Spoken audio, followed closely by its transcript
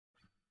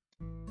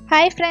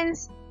Hi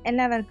friends,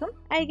 എല്ലാവർക്കും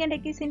eigen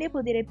ടെക്കീസിന്റെ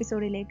പുതിയൊരു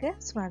എപ്പിസോഡിലേക്ക്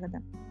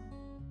സ്വാഗതം.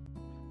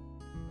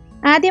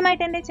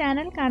 ആദ്യമായിട്ട് എൻ്റെ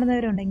ചാനൽ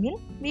കാണുന്നവരുണ്ടെങ്കിൽ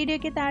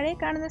വീഡിയോയ്ക്ക് താഴെ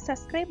കാണുന്ന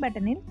സബ്സ്ക്രൈബ്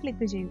ബട്ടണിൽ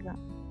ക്ലിക്ക് ചെയ്യുക.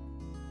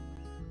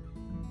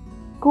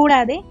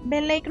 കൂടാതെ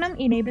ബെല്ലൈക്കണും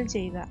ഇനേബിൾ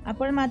ചെയ്യുക.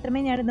 അപ്പോൾ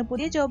മാത്രമേ ഞാനിടുന്ന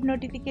പുതിയ ജോബ്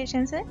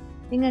നോട്ടിഫിക്കേഷൻസ്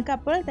നിങ്ങൾക്ക്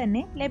അപ്പോൾ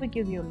തന്നെ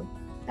ലഭിക്കുകയുള്ളൂ.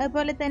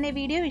 അതുപോലെ തന്നെ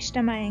വീഡിയോ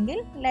ഇഷ്ടമായെങ്കിൽ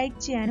ലൈക്ക്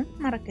ചെയ്യാനും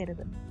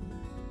മറക്കരുത്.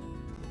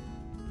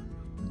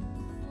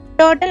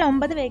 ടോട്ടൽ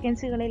 9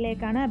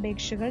 വേക്കൻസികളിലേക്കാണ്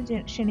അപേക്ഷകൾ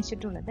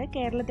ക്ഷണിച്ചിട്ടുള്ളത്.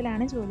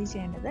 കേരളത്തിലാണ് ജോലി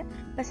ചെയ്യേണ്ടത്.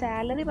 അപ്പോൾ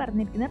സാലറി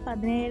പറഞ്ഞിരിക്കുന്നത്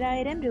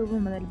 17,000 രൂപ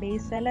മുതൽ,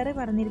 ബേസ് സാലറി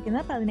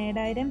പറഞ്ഞിരിക്കുന്നത്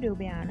 17,000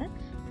 രൂപയാണ്.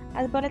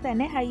 അതുപോലെ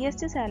തന്നെ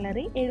ഹയസ്റ്റ്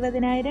സാലറി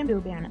 70,000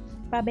 രൂപയാണ്.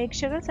 അപ്പോൾ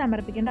അപേക്ഷകൾ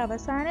സമർപ്പിക്കേണ്ട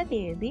അവസാന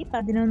തീയതി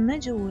 11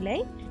 July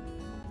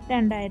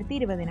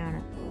 2020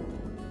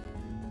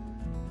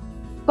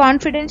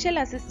 confidential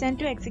assistant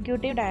to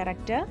executive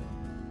director.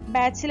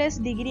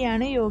 Bachelors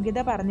ഡിഗ്രിയാണ് യോഗ്യത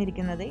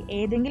പറഞ്ഞിരിക്കുന്നത്.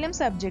 ഏതെങ്കിലും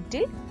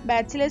സബ്ജക്റ്റിൽ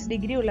ബാച്ചിലേഴ്സ്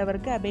ഡിഗ്രി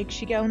ഉള്ളവർക്ക്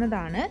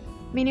അപേക്ഷിക്കാവുന്നതാണ്.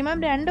 മിനിമം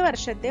 2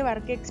 വർഷത്തെ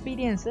വർക്ക്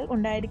എക്സ്പീരിയൻസ്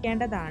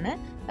ഉണ്ടായിരിക്കേണ്ടതാണ്.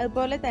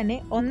 അതുപോലെ തന്നെ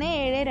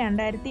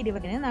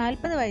 1/7/2020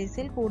 40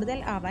 വയസ്സിൽ കൂടുതൽ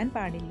ആവാൻ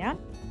പാടില്ല.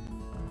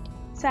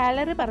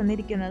 സാലറി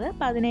പറഞ്ഞിരിക്കുന്നത്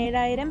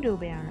 17,000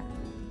 രൂപയാണ്.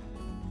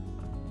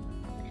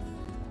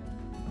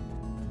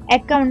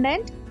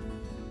 അക്കൗണ്ടന്റ്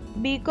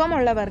ബികോം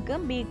ഉള്ളവർക്ക്,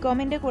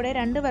 ബികോമിന്റെ കൂടെ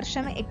 2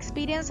 വർഷം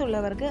എക്സ്പീരിയൻസ്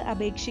ഉള്ളവർക്ക്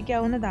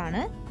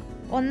അപേക്ഷിക്കാവുന്നതാണ്.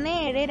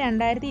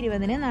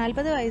 1/7/2020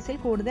 40 വയസ്സിൽ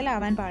കൂടുതൽ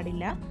ആവാൻ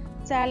പാടില്ല.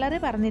 സാലറി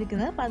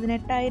പറഞ്ഞിരിക്കുന്നത്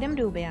 18,000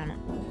 രൂപയാണ്.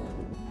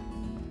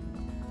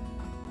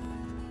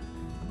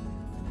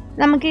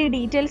 നമുക്ക് ഈ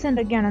ഡീറ്റെയിൽസ്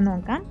എന്തൊക്കെയാണെന്ന്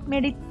നോക്കാം.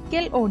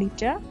 Medical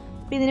auditor.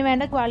 ഇതിന്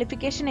വേണ്ട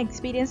ക്വാളിഫിക്കേഷൻ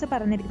എക്സ്പീരിയൻസ്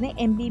പറഞ്ഞിരിക്കുന്നത്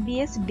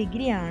MBBS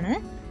ഡിഗ്രിയാണ്.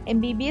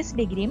 MBBS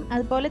ഡിഗ്രിയും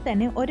അതുപോലെ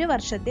തന്നെ 1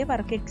 വർഷത്തെ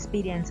വർക്ക്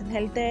എക്സ്പീരിയൻസും,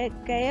 ഹെൽത്ത്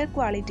കെയർ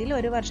ക്വാളിറ്റിയിൽ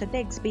 1 വർഷത്തെ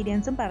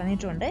എക്സ്പീരിയൻസും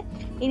പറഞ്ഞിട്ടുണ്ട്.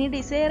 ഇനി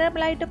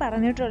ഡിസൈറബിൾ ആയിട്ട്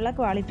പറഞ്ഞിട്ടുള്ള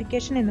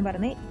ക്വാളിഫിക്കേഷൻ എന്ന്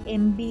പറഞ്ഞ്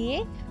MBA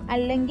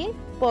അല്ലെങ്കിൽ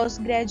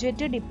post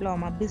graduate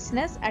diploma,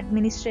 business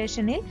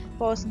അഡ്മിനിസ്ട്രേഷനിൽ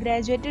post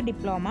graduate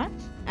diploma,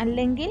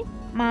 അല്ലെങ്കിൽ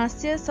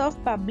മാസ്റ്റേഴ്സ് ഓഫ്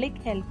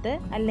പബ്ലിക് ഹെൽത്ത്,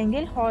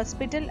 അല്ലെങ്കിൽ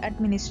ഹോസ്പിറ്റൽ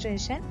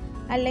അഡ്മിനിസ്ട്രേഷൻ,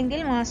 അല്ലെങ്കിൽ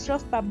മാസ്റ്റർ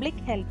ഓഫ്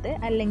പബ്ലിക് ഹെൽത്ത്,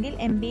 അല്ലെങ്കിൽ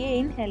MBA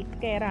ഇൻ ഹെൽത്ത്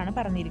കെയർ ആണ്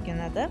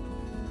പറഞ്ഞിരിക്കുന്നത്.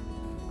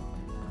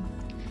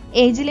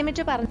 ഏജ്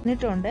ലിമിറ്റ്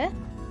പറഞ്ഞിട്ടുണ്ട്.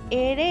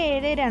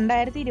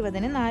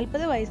 7/7/2020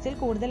 40 വയസ്സിൽ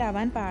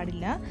കൂടുതലാവാൻ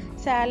പാടില്ല.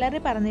 സാലറി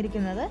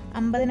പറഞ്ഞിരിക്കുന്നത്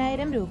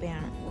 50,000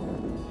 രൂപയാണ്.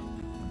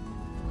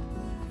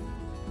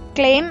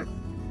 Claim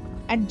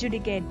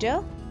adjudicator.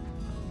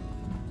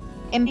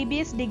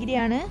 MBBS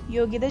ഡിഗ്രിയാണ്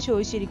യോഗ്യത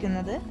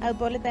ചോദിച്ചിരിക്കുന്നത്.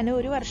 അതുപോലെ തന്നെ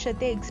 1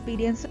 വർഷത്തെ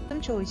എക്സ്പീരിയൻസും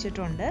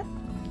ചോദിച്ചിട്ടുണ്ട്.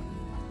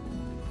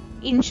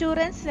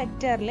 ഇൻഷുറൻസ്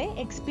സെക്ടറിലെ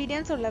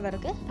എക്സ്പീരിയൻസ്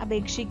ഉള്ളവർക്ക്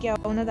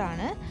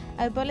അപേക്ഷിക്കാവുന്നതാണ്.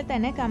 അതുപോലെ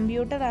തന്നെ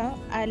കമ്പ്യൂട്ടർ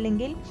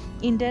അല്ലെങ്കിൽ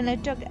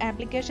ഇന്റർനെറ്റ്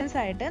ആപ്ലിക്കേഷൻസ്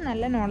ആയിട്ട്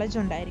നല്ല നോളജ്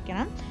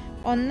ഉണ്ടായിരിക്കണം.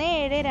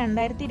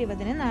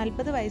 1/7/2020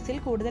 40 വയസ്സിൽ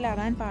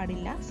കൂടുതലാവാൻ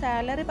പാടില്ല.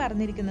 സാലറി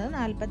പറഞ്ഞിരിക്കുന്നത്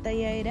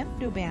 45,000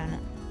 രൂപയാണ്.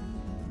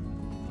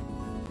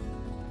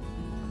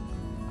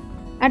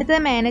 അടുത്ത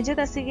മാനേജർ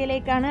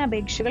തസ്തികയിലേക്കാണ്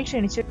അപേക്ഷകൾ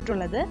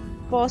ക്ഷണിച്ചിട്ടുള്ളത്.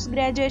 പോസ്റ്റ്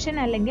ഗ്രാജുവേഷൻ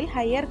അല്ലെങ്കിൽ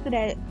ഹയർ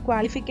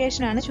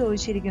ക്വാളിഫിക്കേഷൻ ആണ്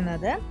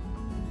ചോദിച്ചിരിക്കുന്നത്.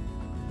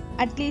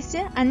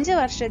 അറ്റ്ലീസ്റ്റ് 5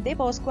 വർഷത്തെ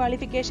post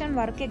qualification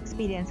work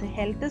experience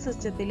health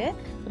സിസ്റ്റത്തിൽ,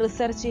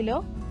 റിസർച്ചിലോ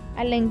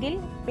അല്ലെങ്കിൽ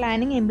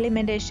planning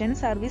implementation,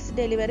 service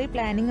delivery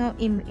planning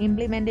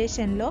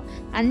ഇംപ്ലിമെന്റേഷനിലോ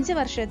 5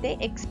 വർഷത്തെ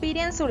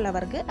എക്സ്പീരിയൻസ്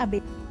ഉള്ളവർക്ക്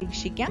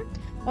അപേക്ഷിക്കാം.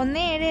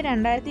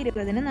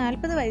 1/7/2020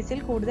 40 വയസ്സിൽ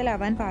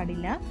കൂടുതലാവാൻ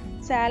പാടില്ല.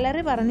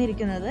 സാലറി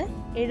പറഞ്ഞിരിക്കുന്നത്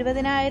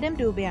 70,000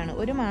 രൂപയാണ്.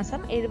 1 മാസം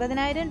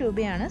 70,000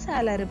 രൂപയാണ്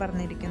സാലറി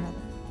പറഞ്ഞിരിക്കുന്നത്.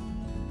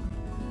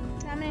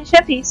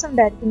 എക്സാമിനേഷൻ ഫീസ്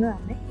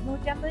ഉണ്ടായിരിക്കുന്നതാണ്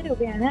 250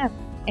 രൂപയാണ്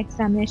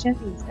എക്സാമിനേഷൻ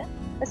ഫീസ്.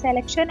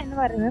 സെലക്ഷൻ എന്ന്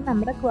പറയുന്നത്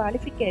നമ്മുടെ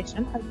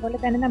ക്വാളിഫിക്കേഷനും അതുപോലെ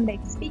തന്നെ നമ്മുടെ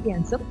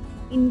എക്സ്പീരിയൻസും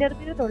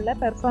ഇന്റർവ്യൂവിലുള്ള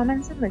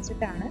പെർഫോമൻസും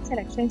വെച്ചിട്ടാണ്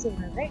സെലക്ഷൻ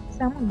ചെയ്യുന്നത്.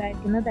 എക്സാം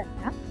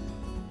ഉണ്ടായിരിക്കുന്നതല്ല.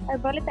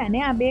 അതുപോലെ തന്നെ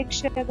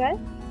അപേക്ഷകൾ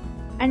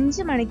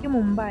 5 മണിക്ക്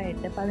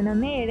മുമ്പായിട്ട്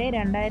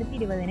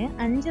 11/7/2020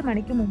 5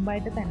 മണിക്ക്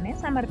മുമ്പായിട്ട് തന്നെ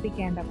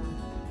സമർപ്പിക്കേണ്ടതാണ്.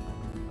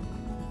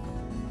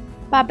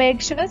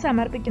 അപേക്ഷകൾ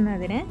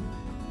സമർപ്പിക്കുന്നതിന്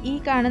ഈ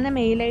കാണുന്ന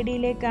മെയിൽ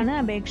ID-യിലേക്കാണ്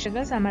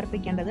അപേക്ഷകൾ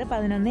സമർപ്പിക്കേണ്ടത്.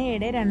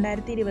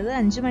 11/7/2020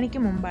 5 മണിക്ക്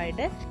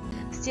മുമ്പായിട്ട്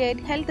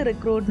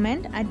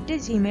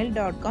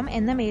statehealthrecruitment@gmail.com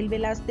എന്ന മെയിൽ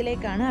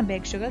വിലാസത്തിലേക്കാണ്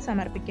അപേക്ഷകൾ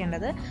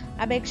സമർപ്പിക്കേണ്ടത്.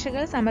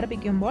 അപേക്ഷകൾ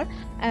സമർപ്പിക്കുമ്പോൾ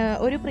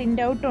ഒരു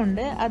പ്രിന്റ് ഔട്ട്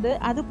ഉണ്ട്.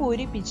 അത്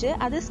പൂരിപ്പിച്ച്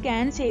അത്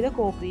സ്കാൻ ചെയ്ത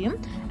കോപ്പിയും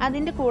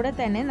അതിൻ്റെ കൂടെ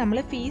തന്നെ നമ്മൾ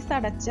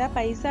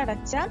പൈസ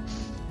അടച്ച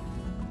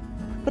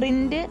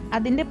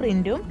അതിൻ്റെ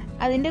പ്രിന്റും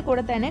അതിൻ്റെ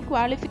കൂടെ തന്നെ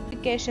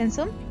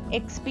ക്വാളിഫിക്കേഷൻസും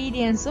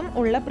എക്സ്പീരിയൻസും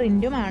ഉള്ള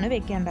പ്രിന്റുമാണ്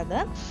വെക്കേണ്ടത്.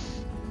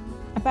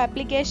 അപ്പോൾ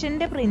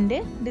ആപ്ലിക്കേഷൻ്റെ പ്രിന്റ്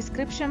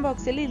ഡിസ്ക്രിപ്ഷൻ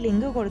ബോക്സിൽ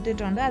ലിങ്ക്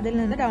കൊടുത്തിട്ടുണ്ട്. അതിൽ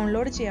നിന്ന്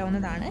ഡൗൺലോഡ്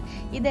ചെയ്യാവുന്നതാണ്.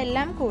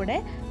 ഇതെല്ലാം കൂടെ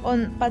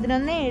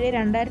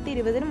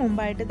 11/7/2020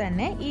 മുമ്പായിട്ട്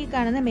തന്നെ ഈ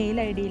കാണുന്ന മെയിൽ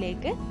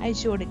ID-യിലേക്ക്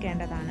അയച്ചു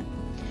കൊടുക്കേണ്ടതാണ്.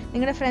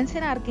 നിങ്ങളുടെ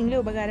ഫ്രണ്ട്സിന് ആർക്കെങ്കിലും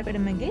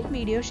ഉപകാരപ്പെടുമെങ്കിൽ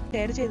വീഡിയോ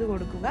ഷെയർ ചെയ്ത്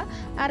കൊടുക്കുക.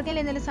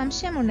 ആർക്കെങ്കിലും എന്തെങ്കിലും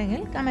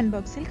സംശയമുണ്ടെങ്കിൽ കമൻറ്റ്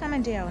ബോക്സിൽ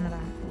കമൻറ്റ്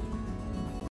ചെയ്യാവുന്നതാണ്.